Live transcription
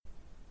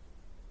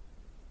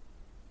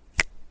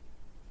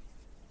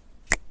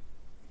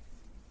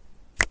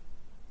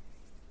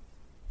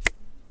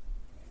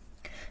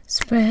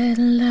Spread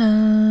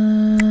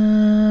love.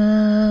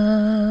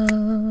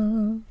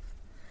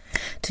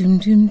 Doom,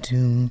 doom,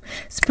 doom.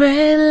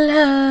 Spread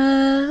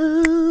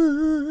love.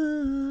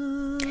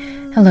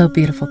 Hello,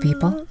 beautiful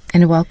people,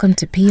 and welcome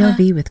to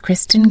POV with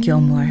Kristen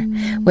Gilmore,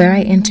 where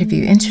I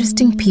interview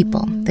interesting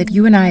people that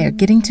you and I are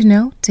getting to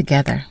know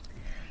together.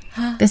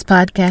 This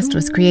podcast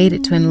was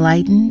created to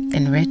enlighten,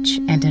 enrich,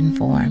 and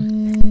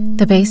inform.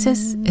 The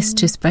basis is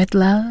to spread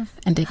love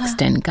and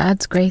extend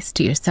God's grace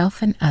to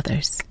yourself and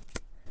others.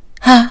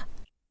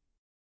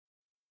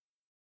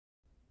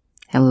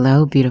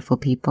 Hello, beautiful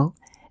people,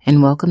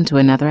 and welcome to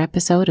another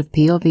episode of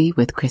POV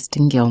with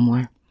Kristen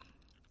Gilmore.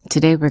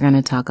 Today we're going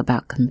to talk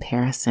about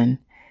comparison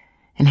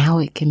and how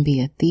it can be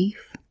a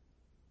thief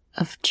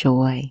of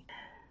joy.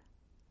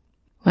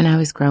 When I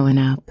was growing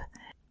up,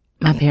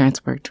 my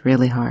parents worked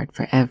really hard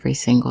for every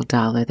single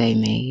dollar they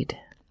made.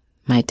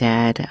 My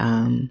dad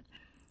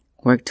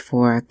worked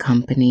for a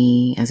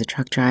company as a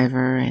truck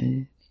driver,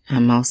 and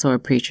I'm also a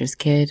preacher's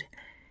kid.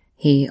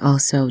 He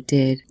also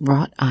did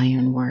wrought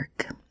iron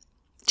work.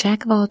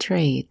 Jack of all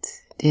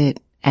trades, did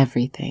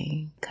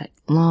everything, cut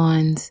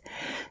lawns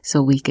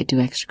so we could do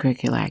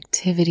extracurricular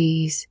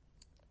activities.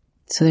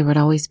 So there would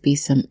always be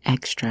some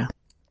extra.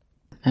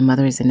 My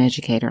mother is an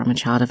educator. I'm a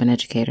child of an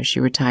educator. She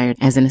retired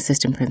as an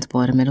assistant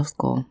principal at a middle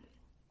school.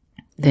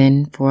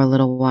 Then for a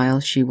little while,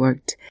 she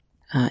worked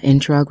in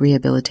drug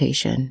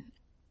rehabilitation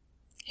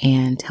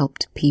and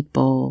helped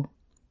people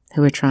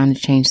who were trying to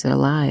change their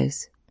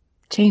lives.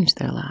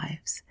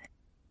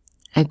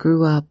 I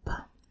grew up,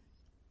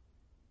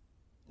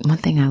 one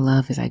thing I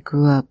love is I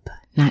grew up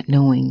not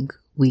knowing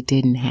we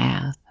didn't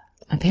have.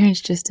 My parents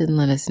just didn't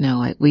let us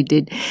know.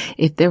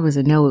 If there was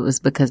a no, it was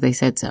because they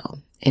said so.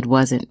 It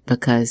wasn't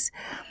because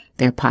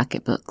their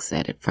pocketbook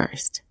said it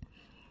first.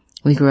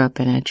 We grew up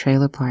in a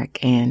trailer park,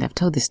 and I've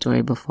told this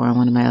story before on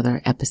one of my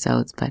other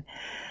episodes, but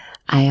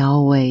I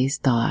always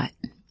thought,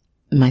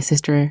 my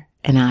sister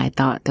and I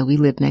thought that we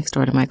lived next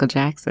door to Michael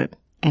Jackson.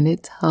 And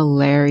it's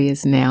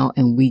hilarious now,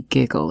 and we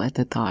giggle at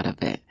the thought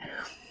of it.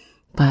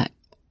 But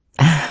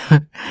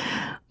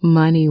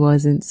money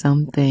wasn't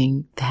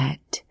something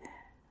that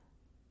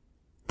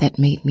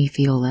made me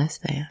feel less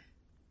than.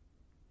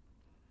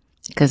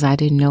 Because I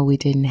didn't know we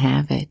didn't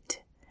have it.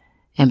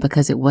 And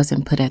because it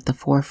wasn't put at the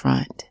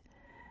forefront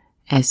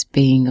as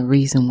being a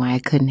reason why I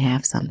couldn't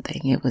have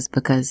something. It was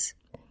because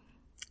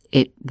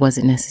it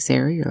wasn't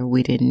necessary, or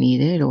we didn't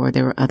need it, or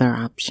there were other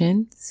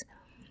options.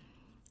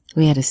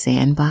 We had a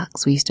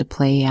sandbox we used to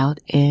play out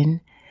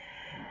in.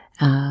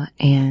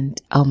 And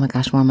oh my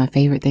gosh, one of my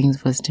favorite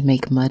things was to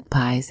make mud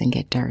pies and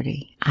get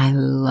dirty. I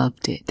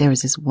loved it. There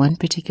was this one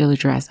particular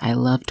dress I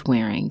loved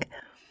wearing.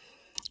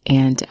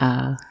 And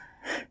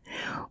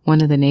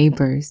one of the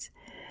neighbors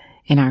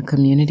in our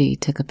community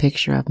took a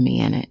picture of me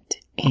in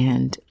it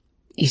and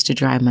used to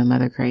drive my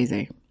mother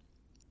crazy.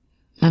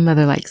 My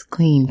mother likes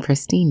clean,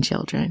 pristine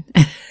children.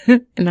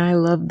 And I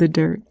love the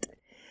dirt.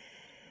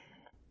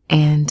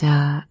 And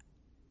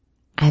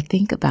I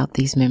think about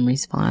these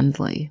memories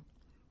fondly.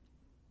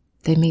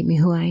 They made me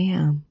who I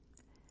am.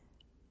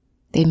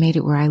 They made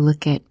it where I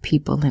look at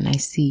people and I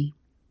see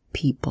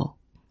people.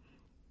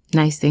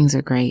 Nice things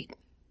are great.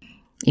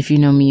 If you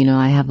know me, you know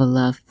I have a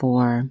love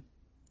for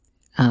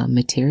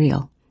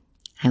material.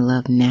 I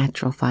love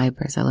natural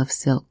fibers. I love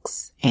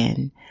silks,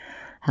 and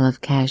I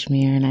love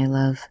cashmere, and I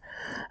love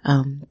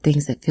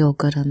things that feel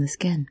good on the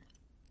skin.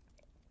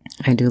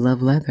 I do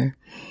love leather.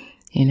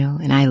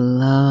 And I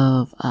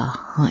love a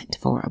hunt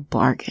for a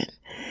bargain.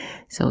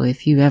 So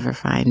if you ever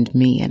find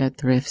me at a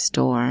thrift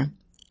store,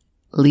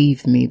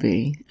 leave me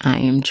be. I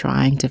am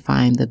trying to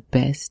find the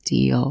best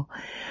deal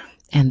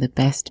and the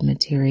best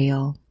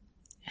material.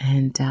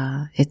 And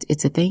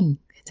it's a thing.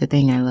 It's a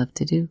thing I love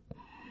to do.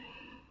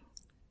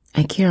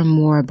 I care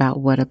more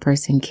about what a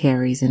person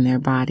carries in their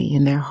body,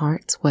 in their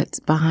hearts, what's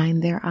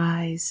behind their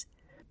eyes,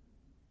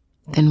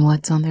 than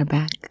what's on their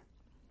back.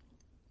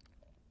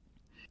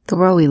 The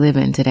world we live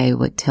in today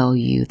would tell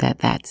you that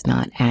that's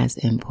not as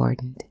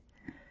important.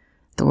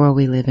 The world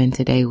we live in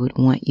today would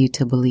want you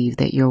to believe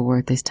that your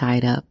worth is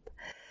tied up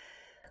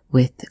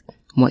with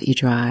what you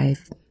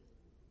drive,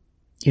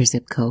 your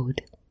zip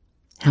code,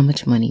 how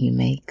much money you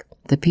make,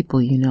 the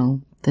people you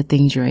know, the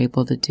things you're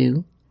able to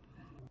do,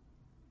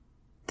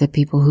 the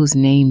people whose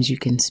names you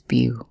can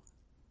spew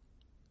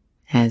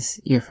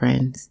as your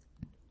friends,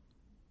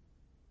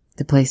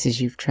 the places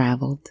you've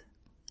traveled,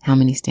 how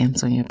many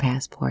stamps on your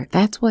passport.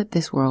 That's what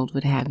this world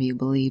would have you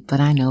believe, but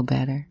I know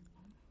better.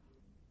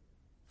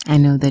 I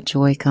know that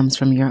joy comes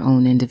from your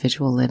own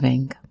individual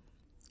living.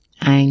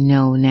 I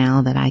know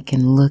now that I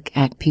can look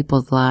at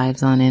people's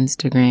lives on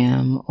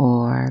Instagram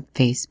or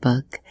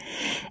Facebook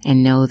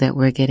and know that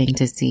we're getting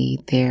to see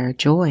their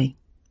joy,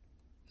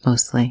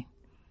 mostly.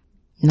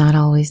 Not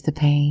always the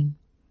pain.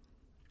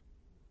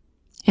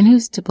 And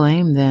who's to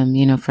blame them,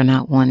 for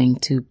not wanting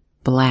to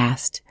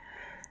blast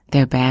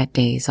their bad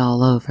days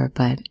all over,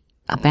 but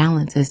a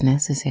balance is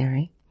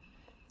necessary.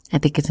 I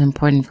think it's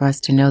important for us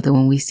to know that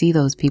when we see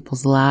those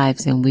people's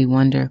lives and we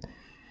wonder,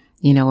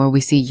 Or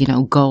we see,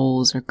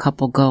 goals or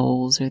couple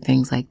goals or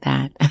things like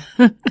that.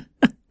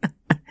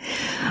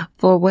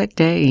 For what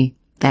day?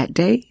 That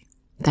day?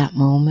 That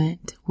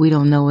moment? We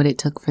don't know what it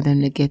took for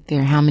them to get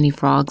there, how many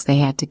frogs they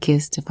had to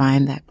kiss to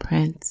find that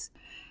prince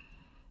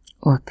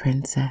or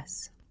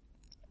princess.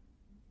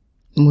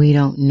 We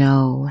don't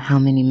know how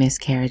many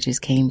miscarriages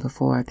came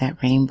before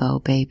that rainbow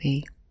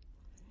baby.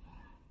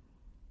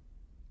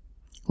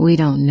 We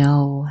don't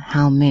know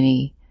how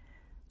many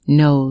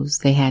no's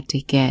they had to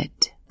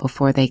get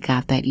before they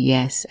got that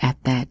yes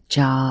at that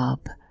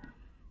job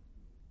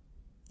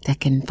that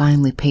can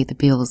finally pay the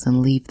bills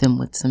and leave them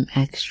with some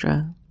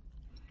extra.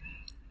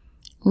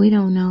 We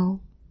don't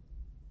know.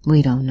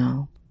 We don't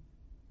know.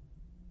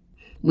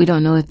 We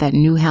don't know if that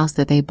new house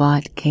that they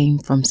bought came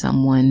from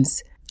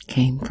someone's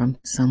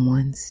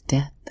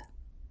death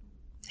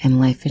and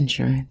life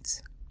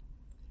insurance.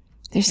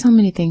 There's so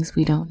many things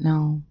we don't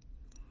know.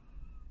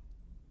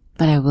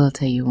 But I will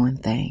tell you one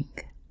thing.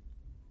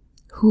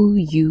 Who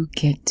you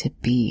get to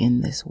be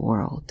in this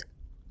world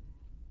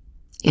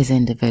is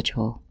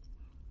individual.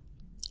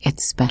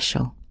 It's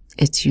special.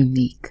 It's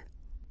unique.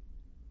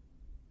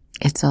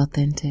 It's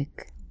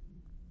authentic.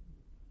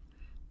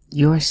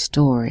 Your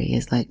story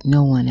is like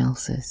no one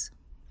else's.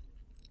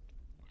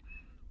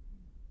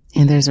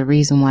 And there's a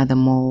reason why the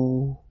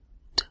mold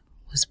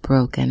was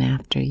broken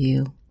after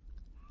you.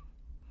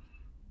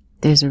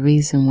 There's a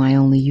reason why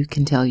only you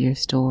can tell your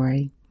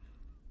story.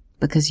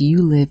 Because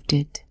you lived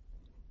it.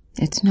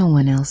 It's no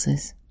one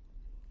else's.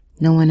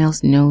 No one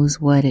else knows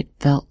what it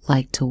felt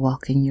like to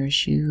walk in your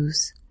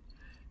shoes.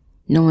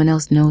 No one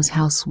else knows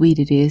how sweet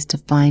it is to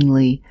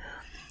finally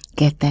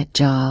get that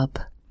job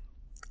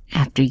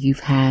after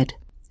you've had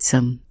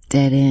some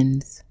dead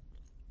ends.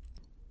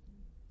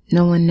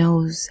 No one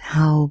knows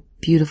how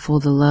beautiful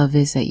the love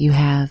is that you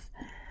have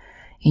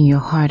in your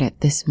heart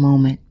at this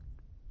moment,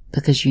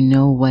 because you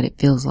know what it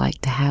feels like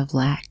to have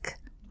lack.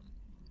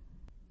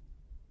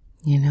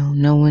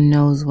 No one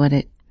knows what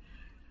it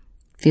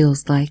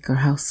feels like or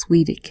how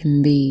sweet it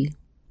can be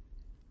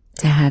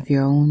to have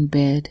your own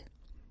bed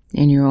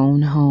in your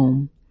own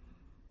home,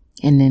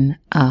 and in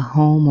a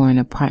home or an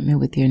apartment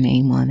with your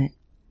name on it,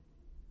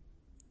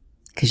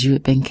 because you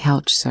had been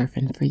couch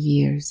surfing for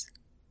years.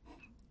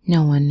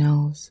 No one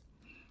knows.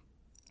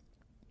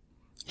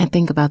 I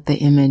think about the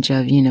image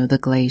of, the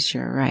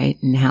glacier,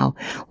 right? And how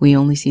we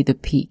only see the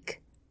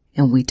peak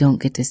and we don't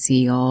get to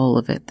see all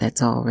of it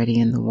that's already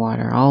in the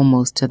water,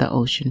 almost to the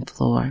ocean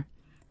floor,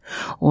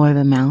 or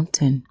the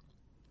mountain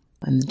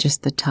and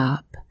just the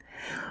top,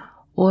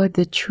 or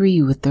the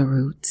tree with the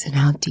roots and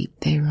how deep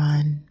they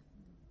run.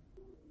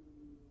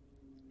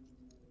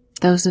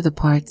 Those are the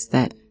parts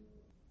that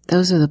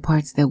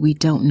we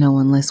don't know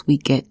unless we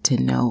get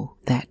to know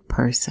that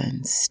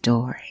person's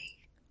story.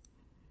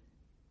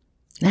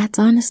 That's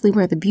honestly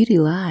where the beauty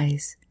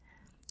lies.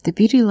 The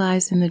beauty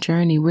lies in the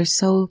journey. We're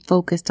so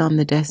focused on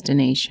the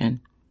destination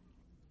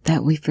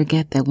that we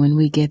forget that when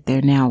we get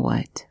there, now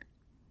what?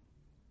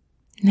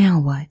 Now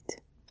what?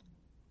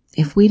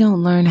 If we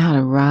don't learn how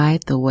to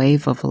ride the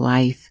wave of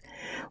life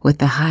with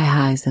the high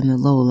highs and the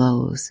low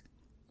lows,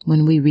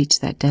 when we reach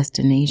that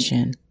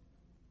destination,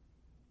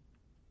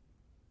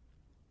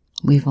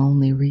 we've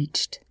only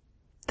reached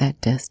that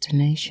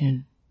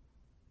destination.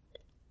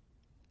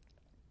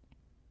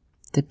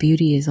 The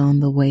beauty is on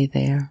the way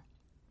there.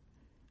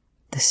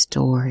 The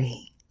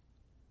story.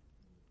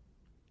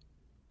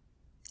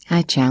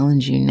 I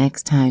challenge you,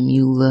 next time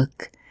you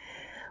look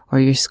or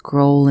you're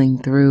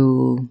scrolling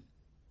through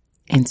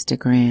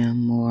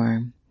Instagram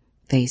or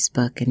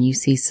Facebook and you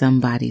see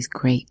somebody's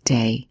great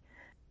day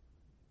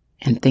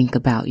and think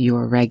about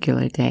your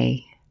regular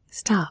day,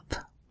 stop.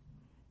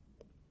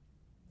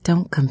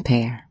 Don't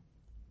compare.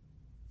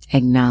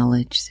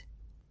 Acknowledge.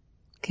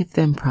 Give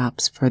them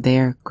props for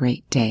their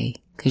great day,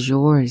 because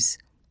yours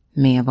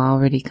may have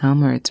already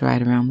come or it's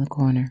right around the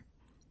corner.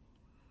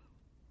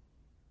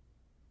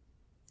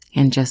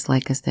 And just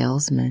like a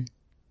salesman,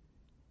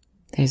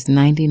 there's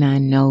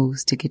 99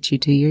 no's to get you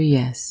to your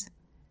yes.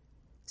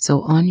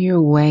 So on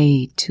your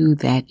way to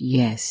that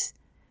yes,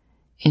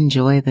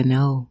 enjoy the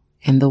no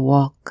and the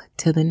walk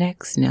to the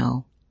next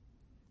no,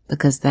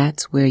 because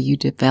that's where you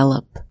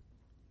develop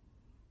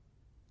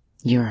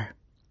your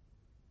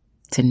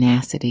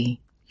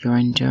tenacity, your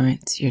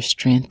endurance, your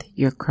strength,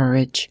 your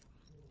courage,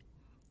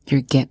 your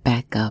get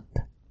back up,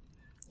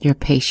 your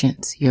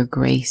patience, your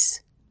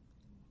grace,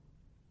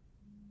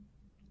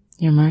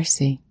 your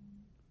mercy,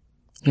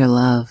 your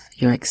love,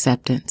 your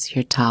acceptance,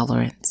 your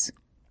tolerance,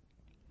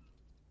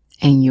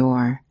 and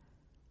your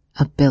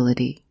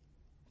ability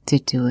to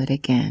do it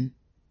again.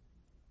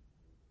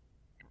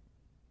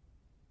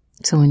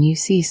 So when you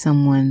see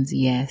someone's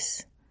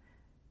yes,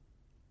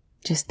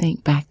 just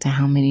think back to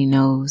how many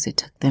no's it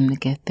took them to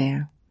get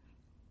there.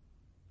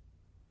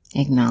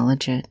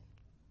 Acknowledge it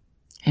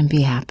and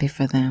be happy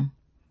for them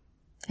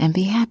and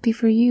be happy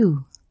for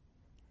you.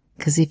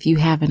 Because if you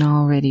haven't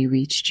already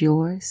reached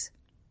yours,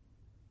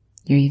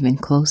 you're even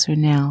closer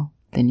now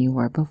than you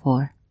were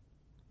before.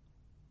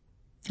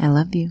 I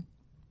love you.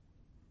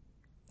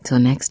 Till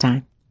next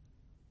time.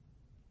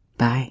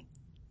 Bye.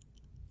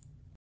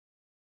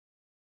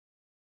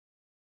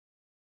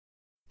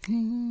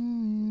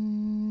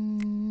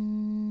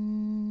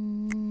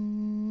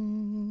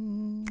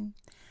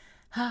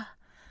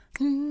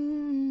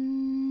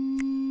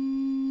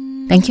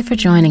 Thank you for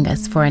joining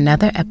us for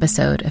another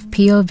episode of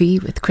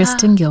POV with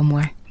Kristen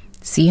Gilmore.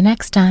 See you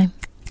next time.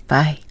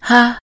 Bye.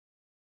 Ha.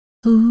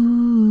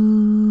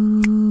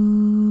 Ooh.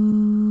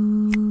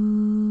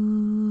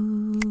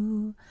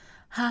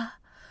 Ha.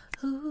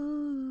 Ooh.